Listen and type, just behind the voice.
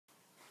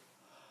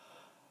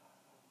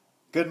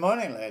Good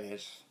morning,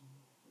 ladies,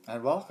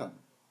 and welcome.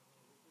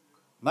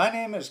 My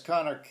name is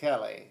Connor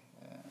Kelly.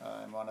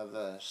 I'm one of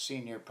the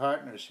senior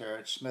partners here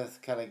at Smith,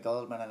 Kelly,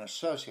 Goldman and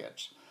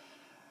Associates.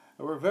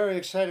 We're very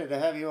excited to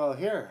have you all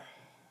here.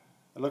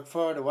 I look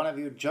forward to one of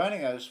you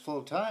joining us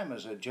full-time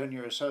as a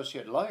junior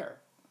associate lawyer.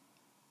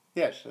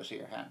 Yes, I see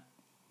your hand.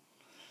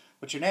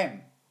 What's your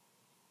name?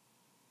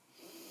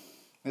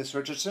 Miss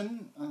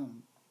Richardson?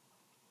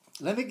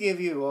 Let me give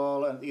you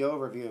all the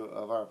overview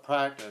of our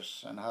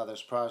practice and how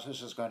this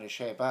process is going to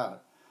shape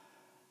out,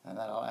 and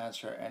then I'll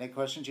answer any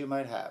questions you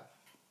might have.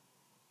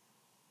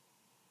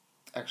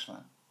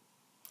 Excellent.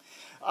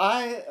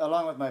 I,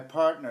 along with my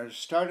partners,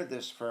 started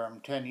this firm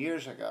 10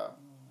 years ago,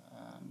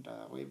 and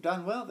we've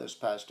done well this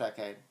past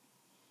decade.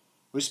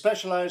 We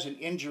specialize in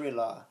injury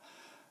law,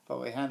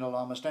 but we handle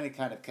almost any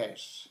kind of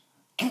case.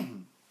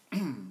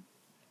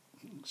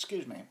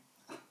 Excuse me.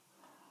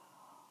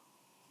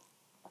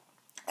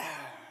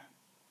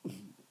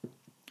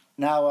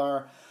 Now,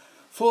 our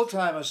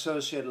full-time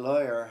associate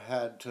lawyer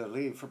had to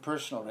leave for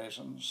personal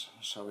reasons,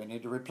 so we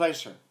need to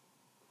replace her.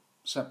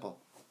 Simple.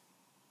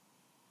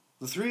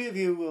 The three of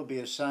you will be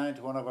assigned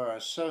to one of our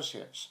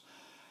associates,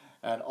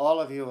 and all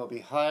of you will be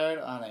hired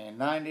on a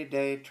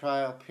 90-day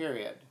trial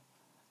period.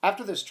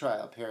 After this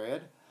trial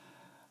period,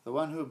 the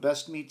one who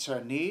best meets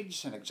our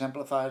needs and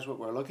exemplifies what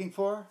we're looking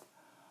for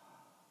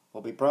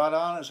will be brought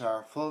on as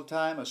our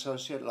full-time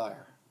associate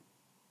lawyer.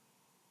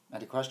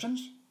 Any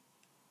questions?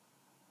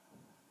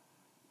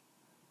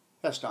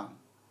 Yes, Don.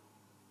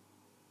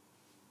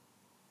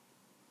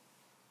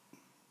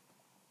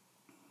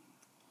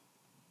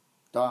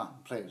 Don,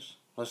 please,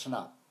 listen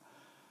up.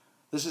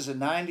 This is a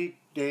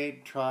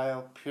 90-day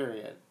trial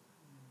period,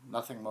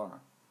 nothing more.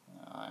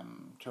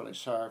 I'm truly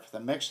sorry for the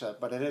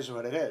mix-up, but it is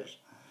what it is.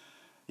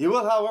 You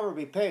will, however,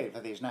 be paid for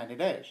these 90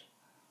 days.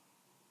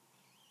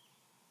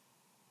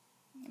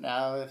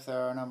 Now, if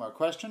there are no more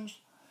questions,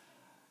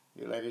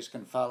 you ladies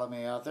can follow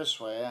me out this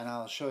way, and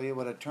I'll show you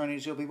what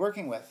attorneys you'll be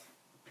working with.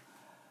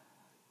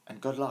 And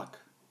good luck.